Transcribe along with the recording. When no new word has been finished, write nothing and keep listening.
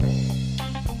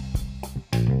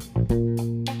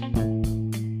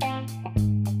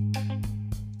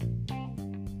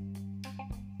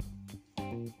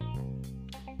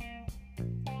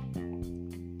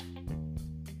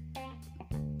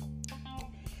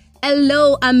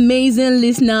Hello, amazing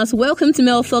listeners. Welcome to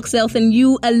Mel Fox Health, and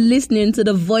you are listening to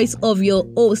the voice of your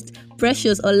host,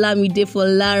 Precious Olamide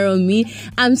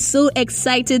Folaranmi. I'm so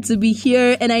excited to be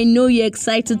here, and I know you're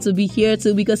excited to be here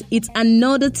too, because it's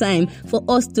another time for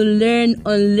us to learn,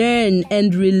 unlearn,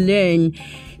 and relearn.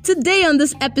 Today on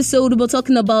this episode, we're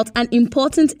talking about an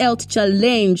important health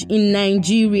challenge in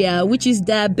Nigeria, which is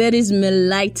diabetes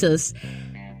mellitus.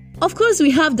 Of course, we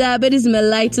have diabetes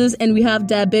mellitus and we have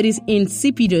diabetes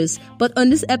insipidus, but on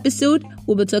this episode,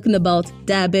 we'll be talking about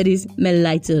diabetes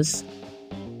mellitus.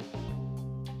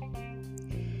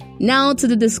 Now to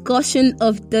the discussion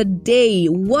of the day.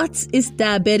 What is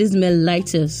diabetes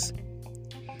mellitus?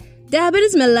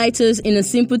 Diabetes mellitus, in a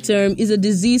simple term, is a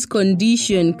disease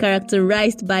condition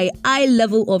characterized by high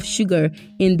level of sugar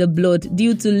in the blood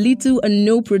due to little or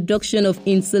no production of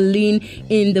insulin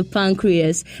in the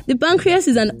pancreas. The pancreas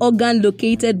is an organ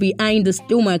located behind the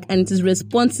stomach, and it is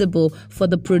responsible for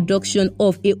the production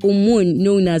of a hormone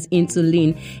known as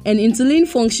insulin. And insulin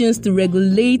functions to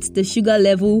regulate the sugar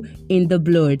level in the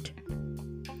blood.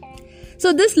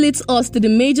 So this leads us to the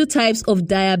major types of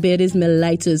diabetes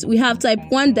mellitus. We have type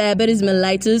 1 diabetes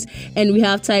mellitus and we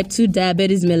have type 2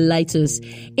 diabetes mellitus.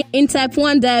 In type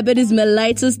 1 diabetes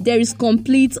mellitus, there is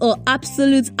complete or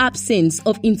absolute absence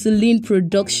of insulin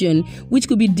production, which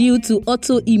could be due to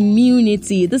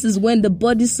autoimmunity. This is when the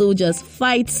body soldiers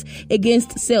fight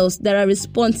against cells that are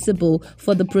responsible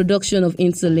for the production of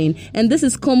insulin. And this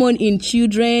is common in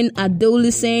children,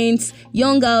 adolescents,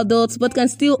 young adults, but can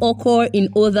still occur in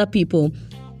other people.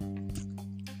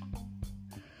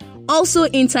 Also,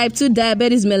 in type 2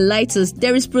 diabetes mellitus,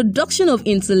 there is production of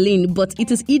insulin, but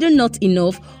it is either not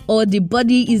enough or the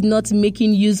body is not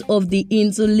making use of the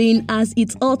insulin as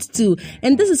it ought to.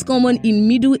 And this is common in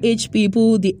middle-aged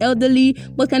people, the elderly,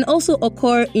 but can also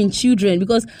occur in children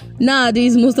because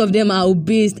nowadays most of them are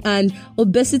obese, and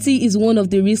obesity is one of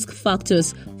the risk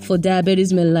factors for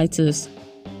diabetes mellitus.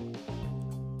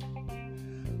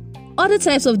 Other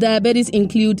types of diabetes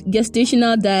include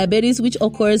gestational diabetes, which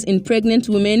occurs in pregnant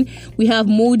women. We have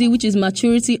MODY, which is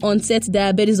maturity onset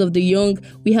diabetes of the young.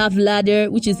 We have LADER,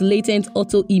 which is latent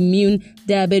autoimmune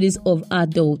diabetes of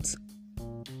adults.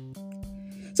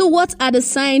 So what are the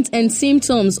signs and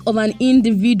symptoms of an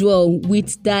individual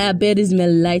with diabetes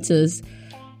mellitus?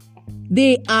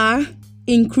 They are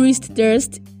increased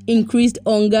thirst, increased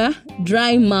hunger,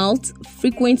 dry mouth,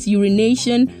 frequent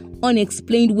urination,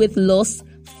 unexplained weight loss,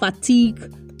 fatigue,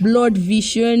 blurred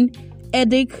vision,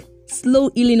 headache, slow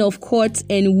healing of cuts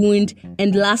and wound,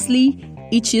 and lastly,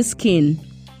 itchy skin.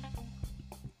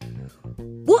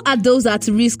 Who are those at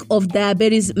risk of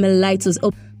diabetes mellitus?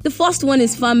 The first one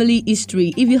is family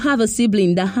history. If you have a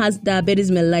sibling that has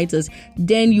diabetes mellitus,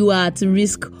 then you are at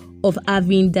risk of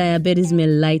having diabetes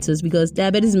mellitus because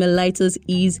diabetes mellitus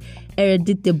is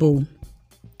hereditable.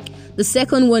 The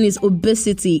second one is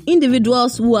obesity.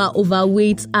 Individuals who are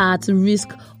overweight are at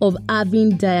risk of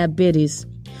having diabetes.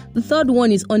 The third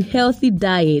one is unhealthy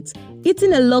diet.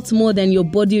 Eating a lot more than your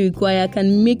body requires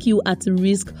can make you at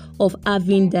risk of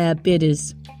having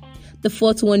diabetes. The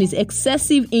fourth one is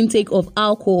excessive intake of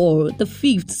alcohol. The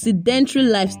fifth, sedentary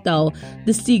lifestyle.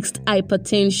 The sixth,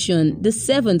 hypertension. The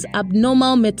seventh,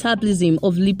 abnormal metabolism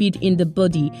of lipid in the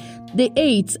body. The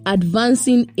eighth,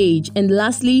 advancing age. And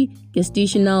lastly,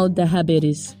 gestational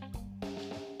diabetes.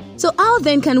 So how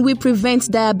then can we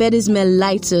prevent diabetes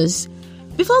mellitus?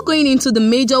 Before going into the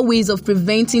major ways of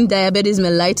preventing diabetes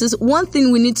mellitus, one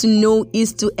thing we need to know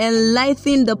is to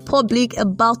enlighten the public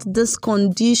about this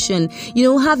condition.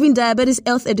 Having diabetes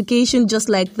health education just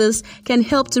like this can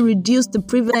help to reduce the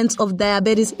prevalence of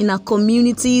diabetes in our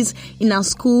communities, in our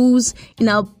schools, in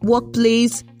our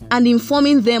workplace, and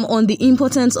informing them on the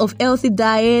importance of healthy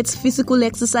diets, physical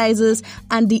exercises,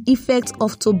 and the effects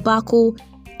of tobacco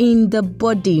in the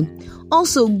body.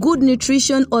 Also, good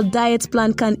nutrition or diet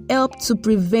plan can help to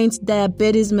prevent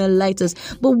diabetes mellitus.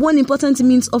 But one important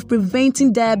means of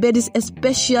preventing diabetes,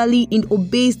 especially in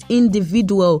obese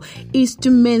individual, is to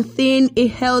maintain a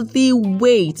healthy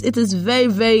weight. It is very,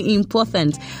 very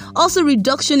important. Also,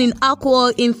 reduction in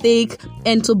alcohol intake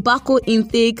and tobacco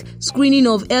intake, screening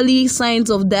of early signs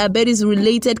of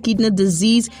diabetes-related kidney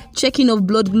disease, checking of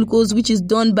blood glucose, which is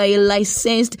done by a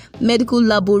licensed medical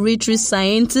laboratory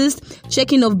scientist,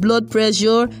 checking of blood pressure,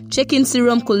 checking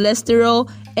serum cholesterol,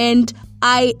 and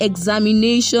eye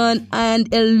examination,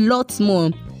 and a lot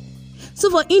more. So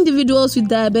for individuals with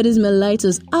diabetes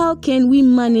mellitus, how can we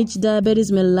manage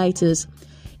diabetes mellitus?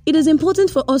 It is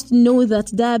important for us to know that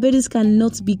diabetes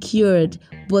cannot be cured,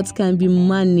 but can be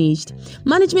managed.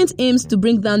 Management aims to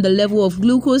bring down the level of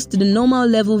glucose to the normal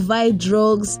level via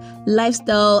drugs,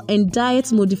 lifestyle, and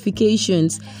diet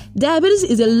modifications. Diabetes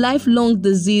is a lifelong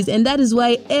disease, and that is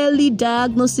why early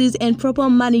diagnosis and proper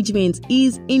management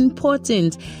is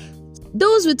important.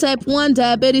 Those with type 1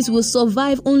 diabetes will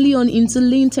survive only on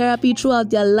insulin therapy throughout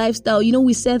their lifestyle.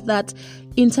 We said that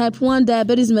in type 1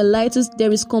 diabetes mellitus,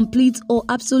 there is complete or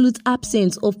absolute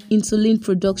absence of insulin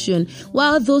production,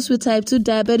 while those with type 2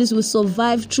 diabetes will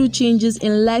survive through changes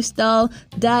in lifestyle,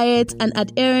 diet, and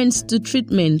adherence to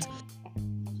treatment.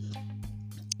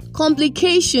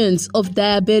 Complications of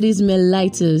diabetes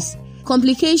mellitus.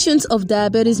 Complications of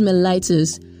diabetes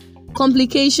mellitus.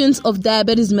 Complications of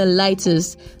diabetes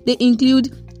mellitus. They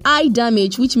include eye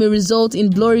damage, which may result in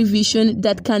blurry vision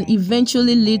that can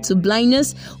eventually lead to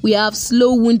blindness. We have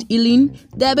slow wound healing.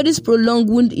 Diabetes prolonged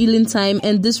wound healing time,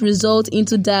 and this results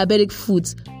into diabetic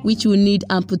foot, which will need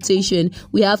amputation.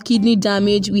 We have kidney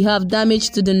damage. We have damage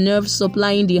to the nerves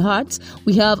supplying the heart.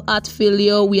 We have heart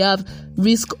failure. We have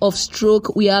risk of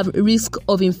stroke. We have risk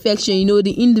of infection.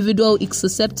 The individual is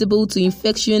susceptible to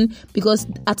infection because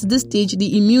at this stage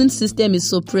the immune system is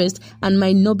suppressed and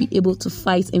might not be able to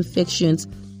fight infections.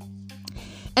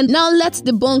 And now let's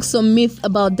debunk some myth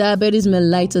about diabetes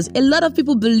mellitus. A lot of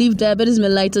people believe diabetes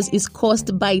mellitus is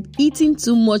caused by eating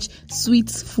too much sweet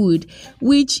food,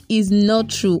 which is not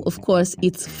true. Of course,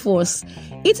 it's false.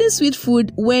 Eating sweet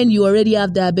food when you already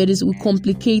have diabetes will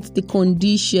complicate the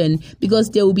condition because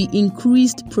there will be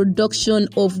increased production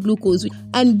of glucose.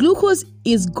 And glucose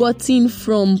is gotten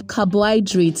from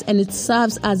carbohydrates, and it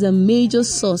serves as a major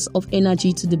source of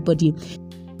energy to the body.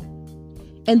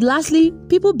 And lastly,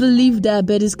 people believe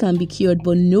diabetes can be cured,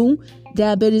 but no,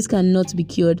 diabetes cannot be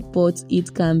cured, but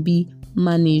it can be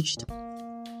managed.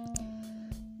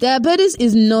 Diabetes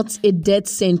is not a death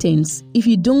sentence. If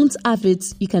you don't have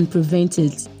it, you can prevent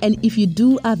it. And if you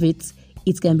do have it,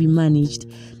 it can be managed.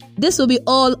 This will be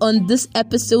all on this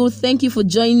episode. Thank you for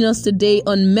joining us today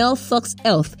on Mel Talks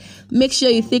Health. Make sure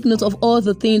you take note of all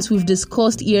the things we've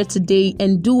discussed here today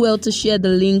and do well to share the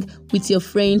link with your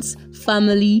friends,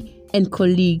 family, and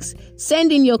colleagues.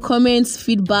 Send in your comments,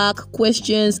 feedback,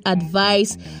 questions,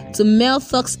 advice to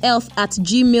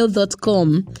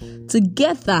meltalkshealth@gmail.com.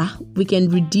 Together, we can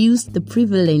reduce the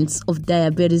prevalence of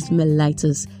diabetes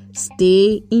mellitus.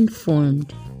 Stay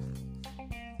informed.